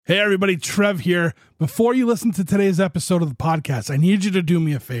Hey everybody, Trev here. Before you listen to today's episode of the podcast, I need you to do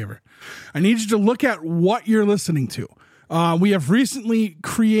me a favor. I need you to look at what you're listening to. We have recently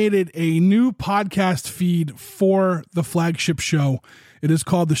created a new podcast feed for the flagship show. It is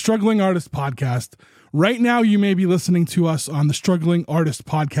called the Struggling Artist Podcast. Right now, you may be listening to us on the Struggling Artist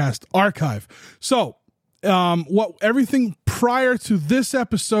Podcast archive. So, everything prior to this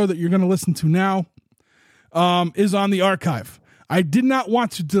episode that you're going to listen to now is on the archive. I did not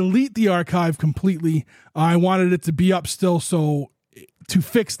want to delete the archive completely. I wanted it to be up still, so to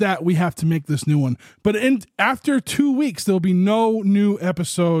fix that, we have to make this new one. But after 2 weeks, there'll be no new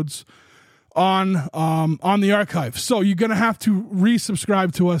episodes on the archive. So you're going to have to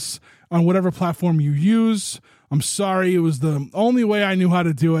resubscribe to us on whatever platform you use. I'm sorry, it was the only way I knew how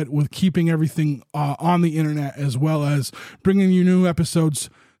to do it, with keeping everything on the internet, as well as bringing you new episodes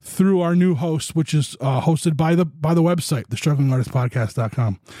through our new host, which is hosted by the website,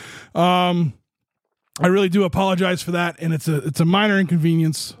 thestrugglingartistpodcast.com. I really do apologize for that, and it's a minor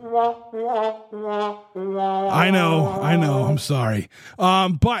inconvenience. I know, I'm sorry.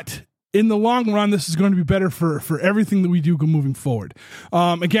 But in the long run, this is going to be better for everything that we do moving forward.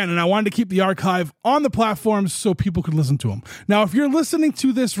 Again, and I wanted to keep the archive on the platforms so people could listen to them. Now, if you're listening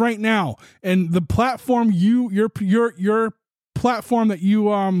to this right now, and the platform your platform that you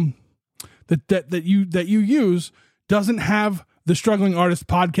that you use doesn't have the Struggling Artist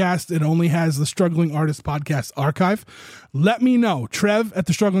Podcast, it only has the Struggling Artist Podcast archive, let me know, Trev at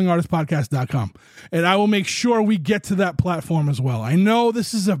thestrugglingartistpodcast.com, and I will make sure we get to that platform as well. I know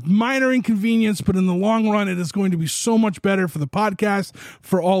this is a minor inconvenience, but in the long run, it is going to be so much better for the podcast,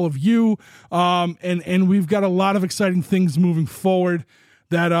 for all of you, and we've got a lot of exciting things moving forward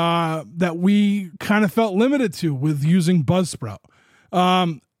that we kind of felt limited to with using Buzzsprout.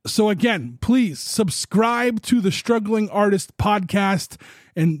 So again, please subscribe to the Struggling Artist Podcast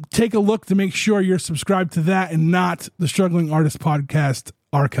and take a look to make sure you're subscribed to that and not the Struggling Artist Podcast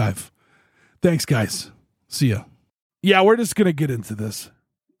archive. Thanks, guys. See ya. Yeah, we're just going to get into this.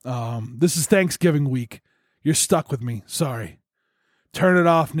 This is Thanksgiving week. You're stuck with me. Sorry. Turn it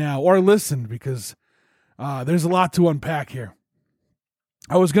off now or listen, because there's a lot to unpack here.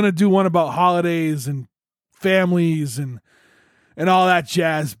 I was going to do one about holidays and families and all that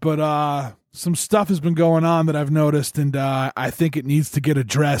jazz, but some stuff has been going on that I've noticed, and I think it needs to get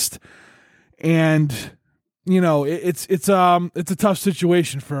addressed. And you know, it's a tough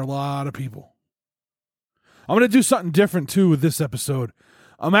situation for a lot of people. I'm going to do something different too with this episode.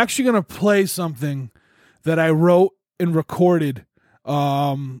 I'm actually going to play something that I wrote and recorded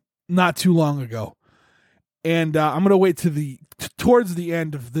not too long ago. And I'm going to wait to towards the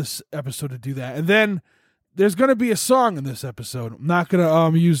end of this episode to do that. And then there's going to be a song in this episode. I'm not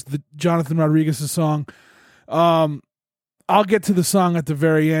going to use the Jonathan Rodriguez's song. I'll get to the song at the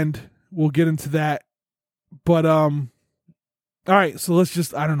very end. We'll get into that. But, all right, so let's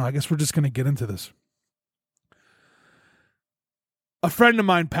just, I don't know, I guess we're just going to get into this. A friend of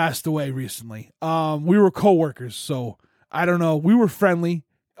mine passed away recently. We were coworkers, so I don't know. We were friendly.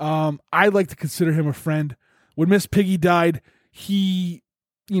 I like to consider him a friend. When Miss Piggy died, he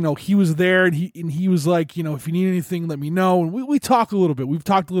was there, and he was like, if you need anything, let me know. And we talked a little bit. We've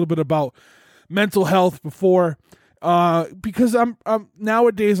talked a little bit about mental health before, because I'm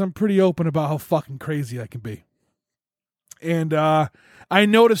nowadays I'm pretty open about how fucking crazy I can be. And I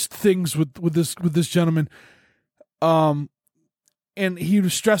noticed things with this gentleman, and he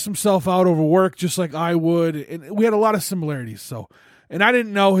would stress himself out over work just like I would, and we had a lot of similarities. So, and I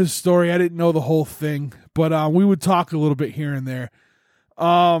didn't know his story, I didn't know the whole thing, but we would talk a little bit here and there.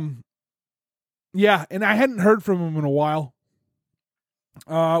 Yeah, and I hadn't heard from him in a while.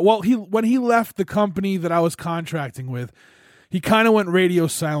 When he left the company that I was contracting with, he kind of went radio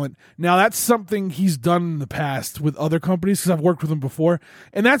silent. Now, that's something he's done in the past with other companies, because I've worked with him before,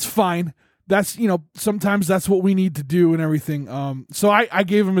 and that's fine. That's, sometimes that's what we need to do and everything. So I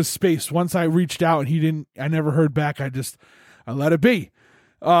gave him his space. Once I reached out and I never heard back. I let it be.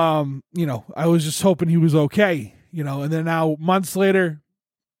 I was just hoping he was okay, and then now months later,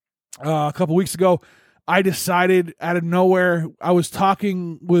 a couple weeks ago, I decided out of nowhere, I was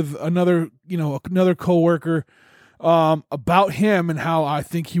talking with another coworker, about him and how I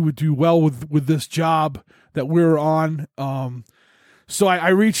think he would do well with this job that we're on. So I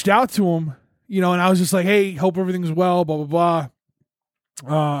reached out to him, and I was just like, hey, hope everything's well, blah, blah,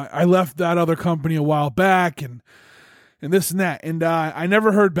 blah. I left that other company a while back and this and that. And I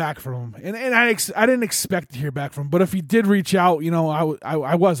never heard back from him. And I didn't expect to hear back from him. But if he did reach out,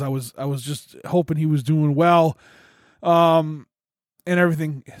 I was just hoping he was doing well, and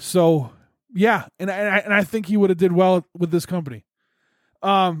everything. So, yeah. And I think he would have did well with this company.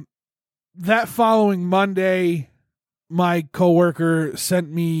 That following Monday, my coworker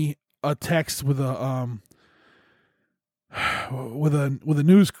sent me a text with a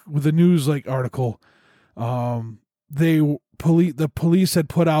news like article. The police had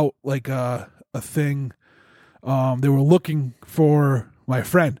put out like a thing. They were looking for my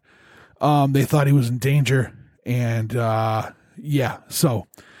friend. They thought he was in danger, and so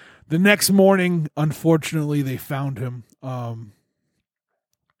the next morning, unfortunately, they found him.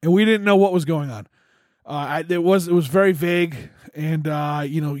 And we didn't know what was going on. It was very vague, and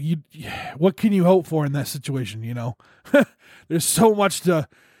what can you hope for in that situation? There's so much that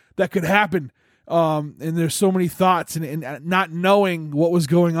could happen, and there's so many thoughts, and not knowing what was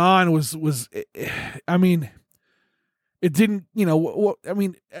going on was. I mean, it didn't.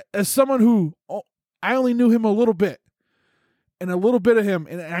 As someone who I only knew him a little bit, and a little bit of him,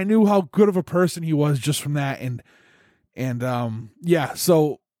 and I knew how good of a person he was just from that,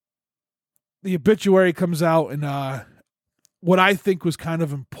 so. The obituary comes out, and what I think was kind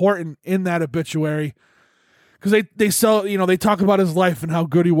of important in that obituary, because they talk about his life and how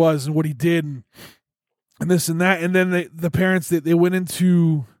good he was and what he did and this and that, and then the parents they went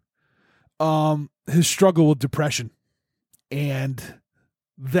into his struggle with depression, and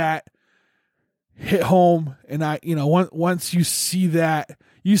that hit home. And once you see that,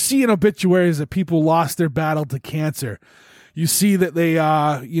 you see in obituaries that people lost their battle to cancer. You see that they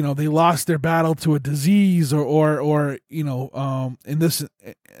lost their battle to a disease or in this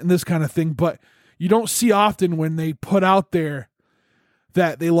kind of thing, but you don't see often when they put out there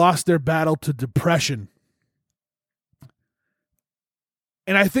that they lost their battle to depression.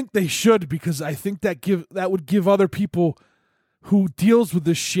 And I think they should, because I think that would give other people who deals with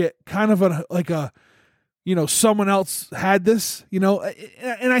this shit kind of someone else had this,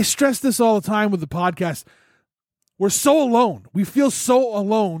 and I stress this all the time with the podcast. We're so alone. We feel so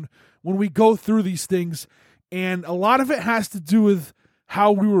alone when we go through these things. And a lot of it has to do with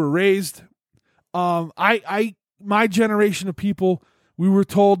how we were raised. My generation of people, we were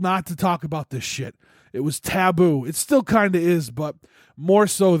told not to talk about this shit. It was taboo. It still kind of is, but more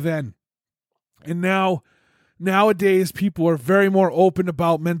so then. And nowadays, people are very more open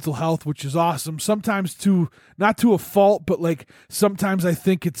about mental health, which is awesome. Sometimes not to a fault, but like sometimes I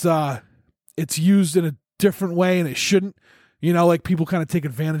think it's used in a different way, and it shouldn't, like people kind of take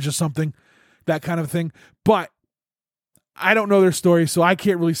advantage of something, that kind of thing. But I don't know their story, so I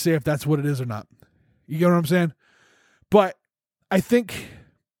can't really say if that's what it is or not. You get what I'm saying? But I think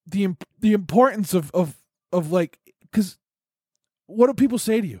the importance of like, because what do people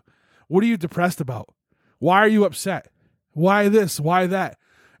say to you? What are you depressed about? Why are you upset? Why this? Why that?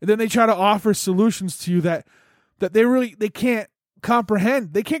 And then they try to offer solutions to you that they can't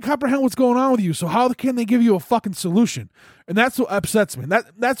comprehend. They can't comprehend what's going on with you. So how can they give you a fucking solution? And that's what upsets me.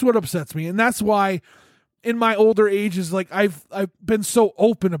 That's what upsets me. And that's why in my older ages, like I've been so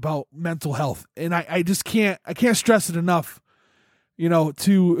open about mental health, and I just can't stress it enough.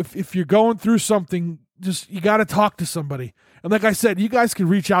 If you're going through something, you got to talk to somebody. And like I said, you guys can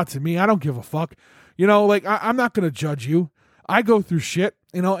reach out to me. I don't give a fuck. I'm not going to judge you. I go through shit,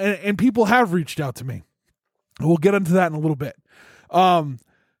 and people have reached out to me. We'll get into that in a little bit. I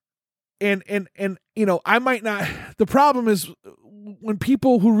might not, the problem is when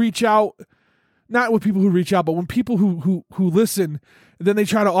people who reach out, not with people who reach out, but when people who listen, then they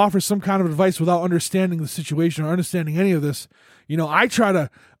try to offer some kind of advice without understanding the situation or understanding any of this. I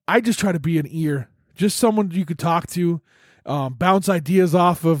just try to be an ear, just someone you could talk to, bounce ideas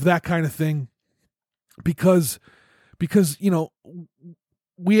off of, that kind of thing. Because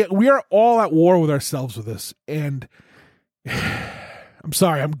we are all at war with ourselves with this. And I'm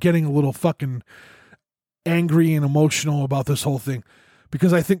sorry, I'm getting a little fucking angry and emotional about this whole thing,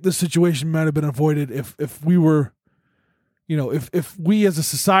 because I think this situation might have been avoided if we were, if we as a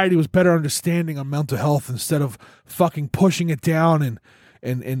society was better understanding on mental health instead of fucking pushing it down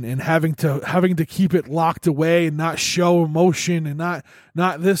and having to keep it locked away and not show emotion and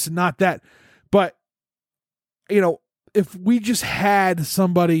not this and not that. But if we just had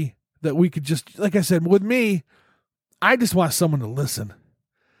somebody that we could just, like I said, with me, I just want someone to listen.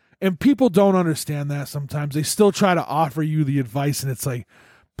 And people don't understand that sometimes. They still try to offer you the advice, and it's like,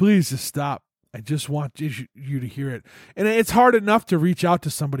 please just stop. I just want you to hear it. And it's hard enough to reach out to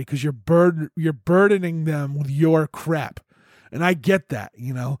somebody because you're burdening them with your crap. And I get that,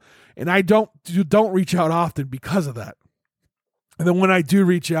 and I don't reach out often because of that. And then when I do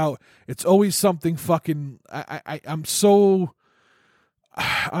reach out, it's always something fucking, I'm so,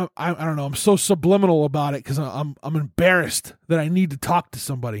 I don't know, I'm so subliminal about it because I'm embarrassed that I need to talk to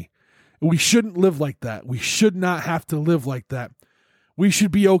somebody. We shouldn't live like that. We should not have to live like that. we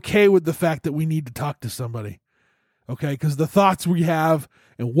should be okay with the fact that we need to talk to somebody. Okay? Because the thoughts we have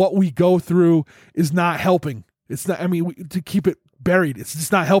and what we go through is not helping. It's not, to keep it buried, it's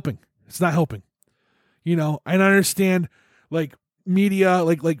just not helping. It's not helping. And I understand, like, media,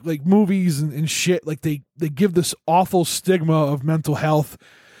 like movies and shit, like they give this awful stigma of mental health.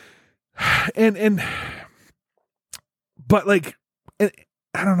 But like,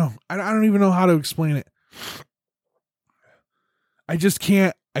 I don't know. I don't even know how to explain it. I just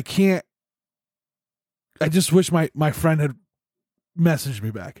wish my friend had messaged me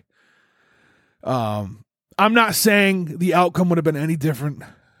back. I'm not saying the outcome would have been any different,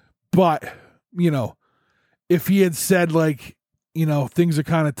 but if he had said, like, things are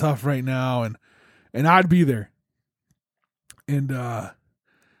kind of tough right now, and I'd be there. And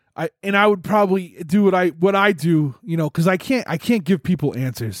I would probably do what I do, because I can't give people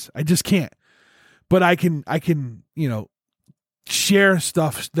answers. I just can't. But I can share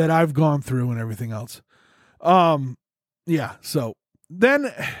stuff that I've gone through and everything else. Yeah. So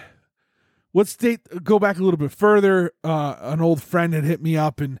then let's go back a little bit further. An old friend had hit me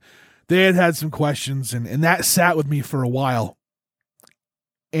up, and they had some questions, and that sat with me for a while.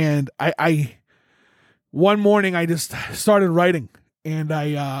 And I one morning I just started writing, and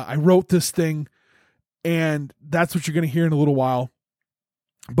I wrote this thing, and that's what you're going to hear in a little while.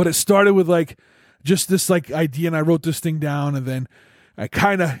 But it started with like just this like idea, and I wrote this thing down, and then I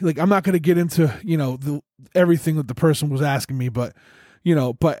kind of like, I'm not going to get into everything that the person was asking me, but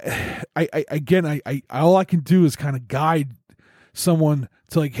I all I can do is kind of guide someone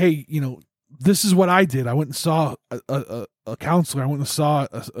to, like, hey, this is what I did. I went and saw a counselor. I went and saw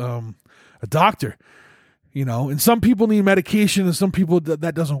a doctor. And some people need medication, and some people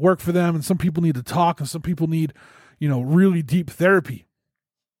that doesn't work for them, and some people need to talk, and some people need, really deep therapy.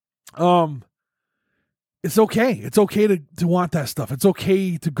 It's okay. It's okay to want that stuff. It's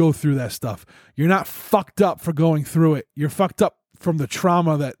okay to go through that stuff. You're not fucked up for going through it. You're fucked up from the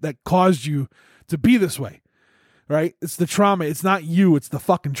trauma that caused you to be this way, right? It's the trauma. It's not you. It's the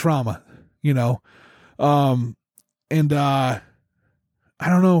fucking trauma, and I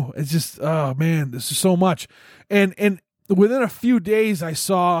don't know. It's just, oh man, this is so much. And within a few days, I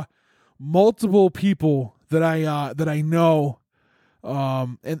saw multiple people that I know,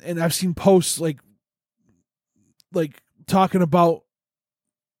 and I've seen posts like talking about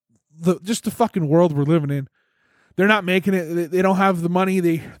the fucking world we're living in. They're not making it. They don't have the money.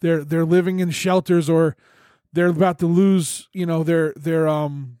 They're living in shelters, or they're about to lose, their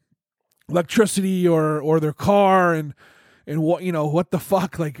electricity or their car, and what the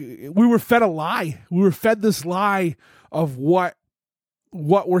fuck? Like, we were fed a lie. We were fed this lie of what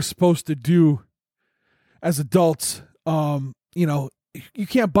we're supposed to do as adults. You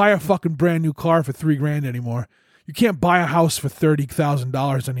can't buy a fucking brand new car for $3,000 anymore. You can't buy a house for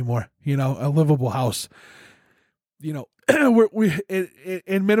 $30,000 anymore. A livable house. In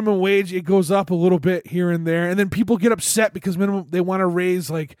minimum wage, it goes up a little bit here and there, and then people get upset because they want to raise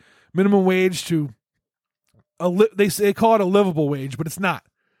like minimum wage to they call it a livable wage, but it's not.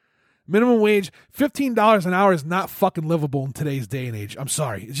 Minimum wage, $15 an hour is not fucking livable in today's day and age. I'm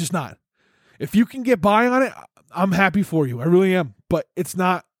sorry, it's just not. If you can get by on it, I'm happy for you. I really am, but it's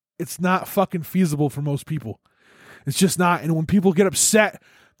not fucking feasible for most people. It's just not. And when people get upset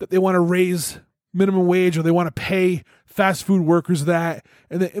that they want to raise minimum wage, or they want to pay fast food workers that,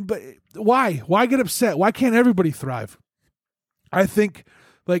 but why get upset? Why can't everybody thrive? I think,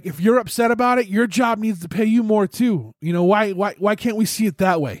 like, if you're upset about it, your job needs to pay you more too. Why can't we see it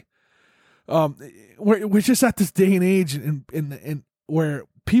that way? We're just at this day and age, and where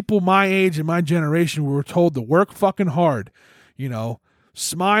people my age and my generation were told to work fucking hard,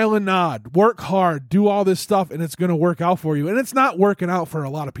 smile and nod, work hard, do all this stuff, and it's going to work out for you. And it's not working out for a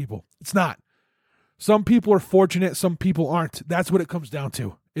lot of people. It's not. Some people are fortunate, some people aren't. That's what it comes down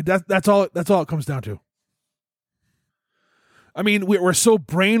to. That's all it comes down to. I mean, we're so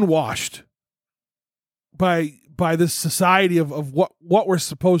brainwashed by this society of what we're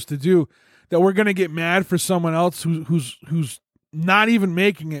supposed to do, that we're going to get mad for someone else who's not even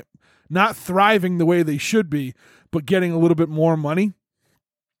making it, not thriving the way they should be, but getting a little bit more money.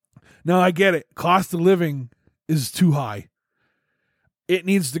 Now, I get it. Cost of living is too high. It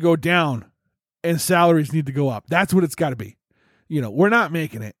needs to go down, and salaries need to go up. That's what it's got to be. We're not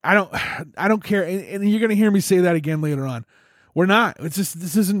making it. I don't care. And you're going to hear me say that again later on. We're not. It's just,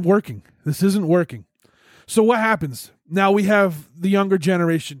 this isn't working. This isn't working. So what happens? Now we have the younger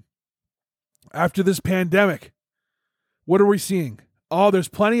generation. After this pandemic, what are we seeing? Oh, there's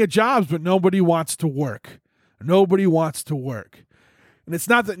plenty of jobs, but nobody wants to work. Nobody wants to work. And it's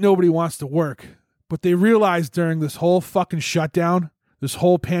not that nobody wants to work, but they realized during this whole fucking shutdown, this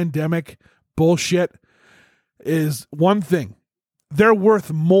whole pandemic bullshit is one thing. They're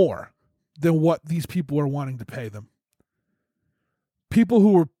worth more than what these people are wanting to pay them. People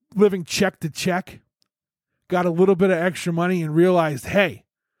who were living check to check got a little bit of extra money and realized, hey,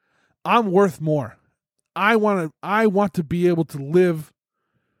 I'm worth more. I want to be able to live.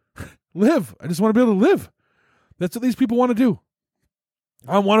 I just want to be able to live. That's what these people want to do.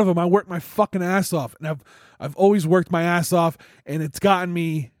 I'm one of them. I work my fucking ass off, and I've always worked my ass off, and it's gotten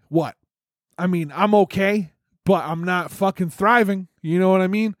me what? I mean, I'm okay, but I'm not fucking thriving. You know what I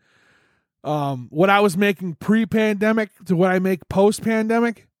mean? What I was making pre-pandemic to what I make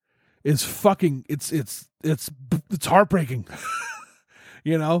post-pandemic is fucking it's heartbreaking.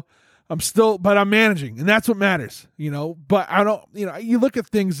 You know, but I'm managing, and that's what matters, you know. But I don't, you know, you look at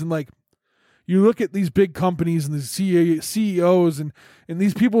things and like, you look at these big companies and the CEOs and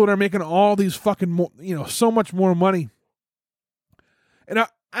these people that are making all these fucking, you know, so much more money. And I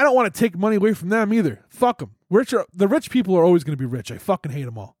don't want to take money away from them either. Fuck them. The rich people are always going to be rich. I fucking hate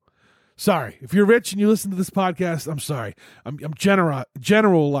them all. Sorry. If you're rich and you listen to this podcast, I'm sorry. I'm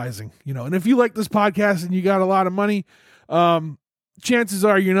generalizing, you know. And if you like this podcast and you got a lot of money, chances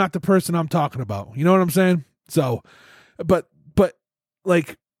are you're not the person I'm talking about. You know what I'm saying? So, but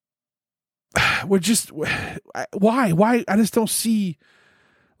like, we're just, why? I just don't see,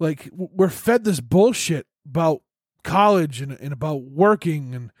 like, we're fed this bullshit about college and about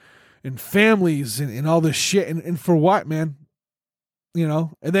working and families and all this shit. And for what, man? You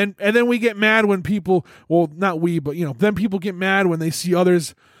know, and then we get mad when people, well, not we, but, you know, then people get mad when they see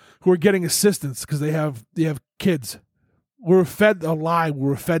others who are getting assistance because they have kids. We're fed a lie.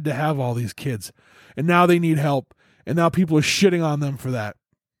 We're fed to have all these kids, and now they need help, and now people are shitting on them for that.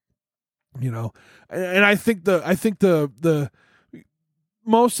 You know, and I think the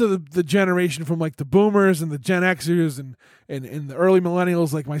most of the generation from like the boomers and the Gen Xers and the early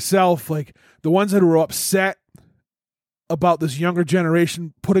millennials like myself, like the ones that were upset about this younger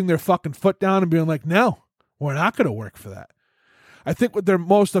generation putting their fucking foot down and being like, no, we're not going to work for that. I think what they're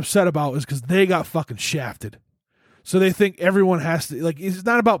most upset about is because they got fucking shafted. So they think everyone has to, like, it's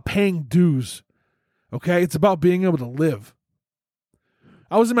not about paying dues, okay? It's about being able to live.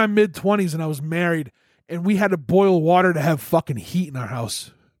 I was in my mid-20s and I was married, and we had to boil water to have fucking heat in our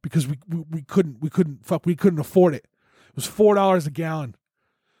house because we couldn't afford it. It was $4 a gallon.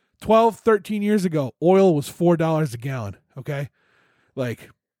 12, 13 years ago, oil was $4 a gallon, okay? Like,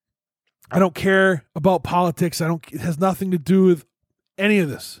 I don't care about politics. It has nothing to do with any of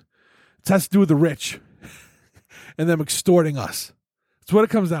this. It has to do with the rich and them extorting us. That's what it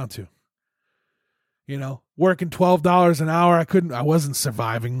comes down to. You know, working $12 an hour, I wasn't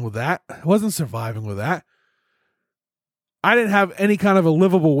surviving with that. I didn't have any kind of a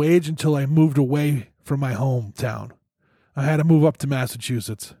livable wage until I moved away from my hometown. I had to move up to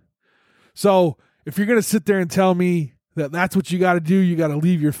Massachusetts. So if you're going to sit there and tell me that that's what you got to do, you got to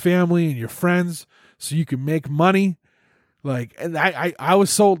leave your family and your friends so you can make money. Like, and I was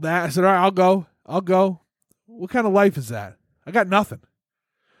sold that. I said, all right, I'll go. What kind of life is that? I got nothing.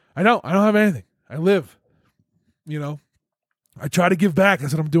 I don't have anything. I live, you know, I try to give back.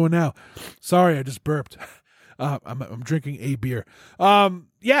 That's what I'm doing now. Sorry, I just burped. I'm drinking a beer.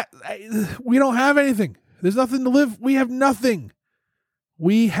 We don't have anything. There's nothing to live. We have nothing.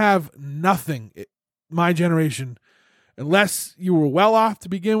 My generation, unless you were well off to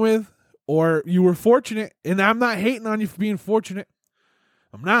begin with, or you were fortunate. And I'm not hating on you for being fortunate.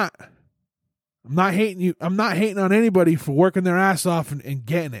 I'm not hating you. I'm not hating on anybody for working their ass off and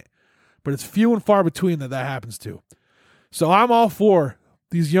getting it. But it's few and far between that happens to. So I'm all for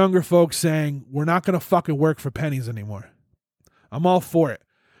these younger folks saying, we're not going to fucking work for pennies anymore. I'm all for it.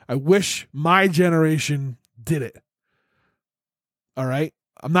 I wish my generation did it. All right?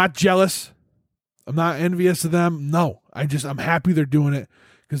 I'm not jealous. I'm not envious of them. No, I'm happy they're doing it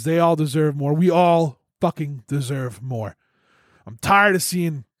because they all deserve more. We all fucking deserve more. I'm tired of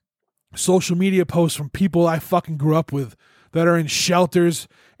seeing social media posts from people I fucking grew up with that are in shelters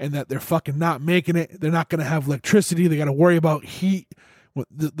and that they're fucking not making it. They're not going to have electricity. They got to worry about heat with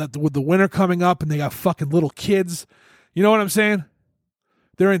the winter coming up, and they got fucking little kids. You know what I'm saying?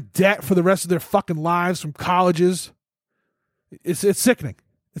 They're in debt for the rest of their fucking lives from colleges. It's sickening.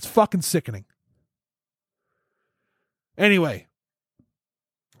 It's fucking sickening. Anyway,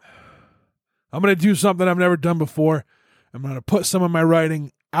 I'm going to do something I've never done before. I'm going to put some of my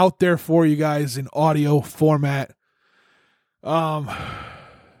writing out there for you guys in audio format.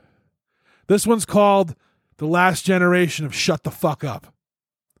 This one's called The Last Generation of Shut the Fuck Up.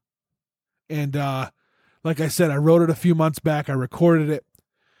 And like I said, I wrote it a few months back. I recorded it.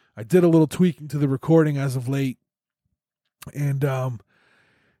 I did a little tweaking to the recording as of late. And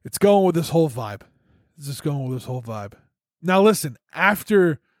It's going with this whole vibe. It's just going with this whole vibe. Now listen,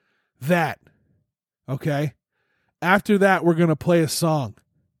 after that, okay? After that, we're going to play a song.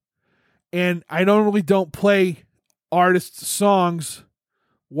 And I normally don't play artists' songs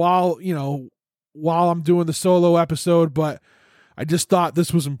while I'm doing the solo episode, but I just thought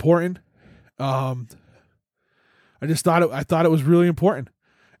this was important. I thought it was really important,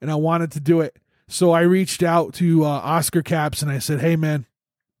 and I wanted to do it. So I reached out to Oscar Caps and I said, "Hey man,"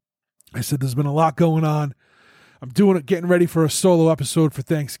 I said, "there's been a lot going on. I'm getting ready for a solo episode for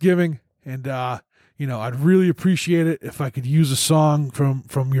Thanksgiving, and I'd really appreciate it if I could use a song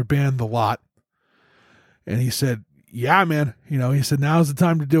from your band, The Lot." And he said, "Yeah, man." He said, "Now's the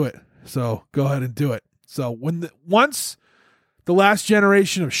time to do it. So go ahead and do it." So once the last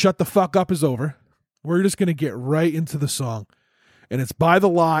generation of Shut the Fuck Up is over, we're just going to get right into the song. And it's by The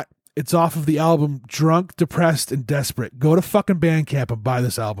Lot. It's off of the album Drunk, Depressed, and Desperate. Go to fucking Bandcamp and buy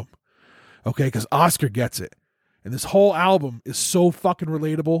this album. Okay? Because Oscar gets it. And this whole album is so fucking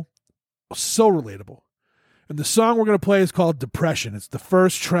relatable. So relatable. And the song we're going to play is called Depression. It's the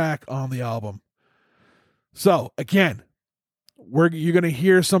first track on the album. So, again, you're going to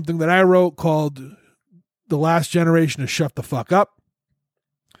hear something that I wrote called The Last Generation of Shut the Fuck Up.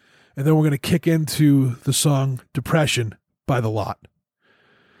 And then we're going to kick into the song Depression by The Lot.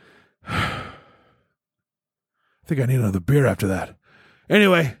 I think I need another beer after that.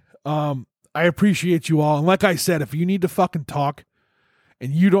 Anyway, I appreciate you all. And like I said, if you need to fucking talk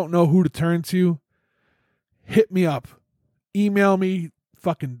and you don't know who to turn to, hit me up. Email me,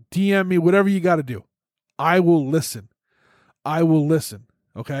 fucking DM me, whatever you got to do. I will listen.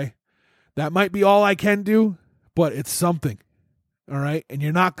 Okay? That might be all I can do, but it's something. All right? And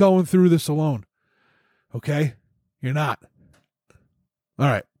you're not going through this alone. Okay? You're not. All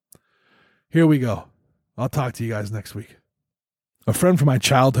right. Here we go. I'll talk to you guys next week. A friend from my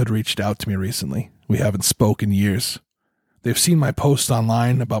childhood reached out to me recently. We haven't spoken in years. They've seen my posts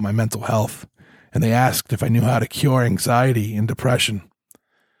online about my mental health, and they asked if I knew how to cure anxiety and depression.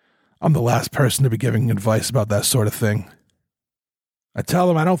 I'm the last person to be giving advice about that sort of thing. I tell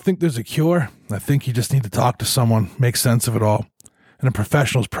them I don't think there's a cure. I think you just need to talk to someone, make sense of it all, and a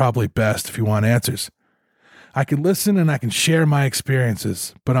professional is probably best if you want answers. I can listen and I can share my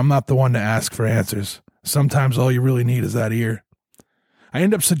experiences, but I'm not the one to ask for answers. Sometimes all you really need is that ear. I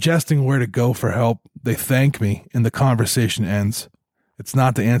end up suggesting where to go for help. They thank me, and the conversation ends. It's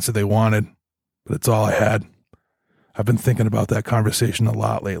not the answer they wanted, but it's all I had. I've been thinking about that conversation a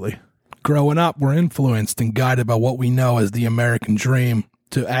lot lately. Growing up, we're influenced and guided by what we know as the American dream,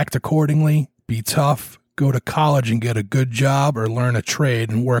 to act accordingly, be tough, go to college and get a good job, or learn a trade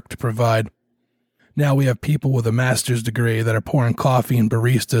and work to provide. Now we have people with a master's degree that are pouring coffee and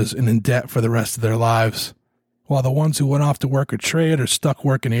baristas and in debt for the rest of their lives, while the ones who went off to work a trade are stuck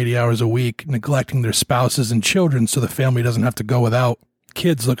working 80 hours a week, neglecting their spouses and children so the family doesn't have to go without.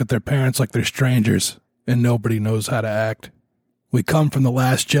 Kids look at their parents like they're strangers, and nobody knows how to act. We come from the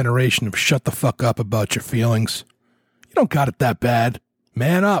last generation of shut the fuck up about your feelings. You don't got it that bad.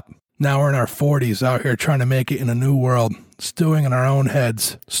 Man up. Now we're in our 40s out here trying to make it in a new world, stewing in our own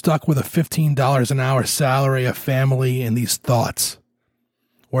heads, stuck with a $15 an hour salary, a family, and these thoughts.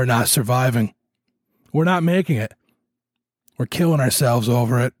 We're not surviving. We're not making it. We're killing ourselves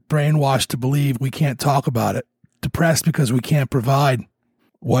over it, brainwashed to believe we can't talk about it, depressed because we can't provide.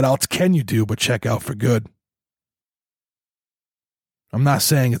 What else can you do but check out for good? I'm not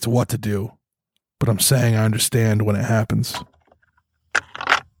saying it's what to do, but I'm saying I understand when it happens.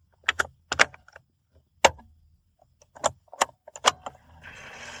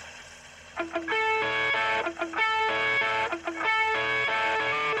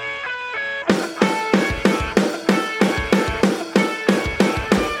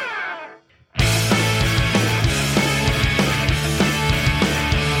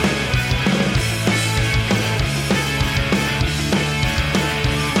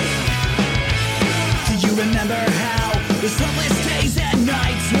 Remember how the sleepless days and nights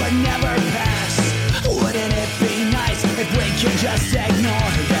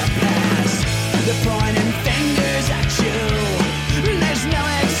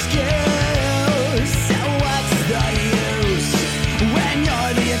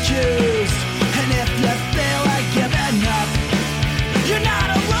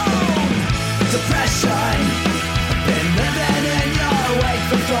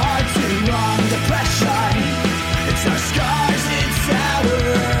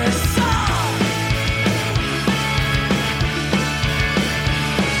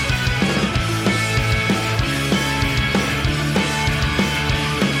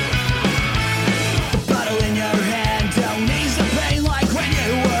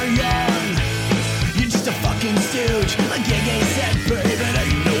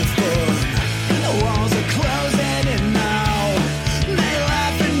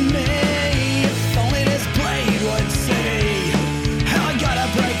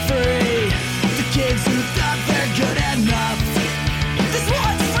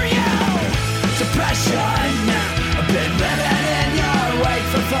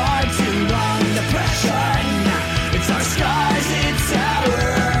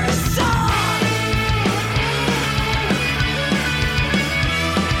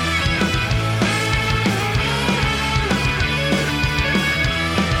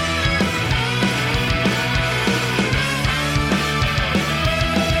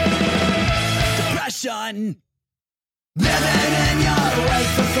depression. Living in your way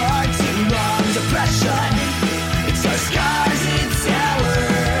for far too long. Depression, it's our scars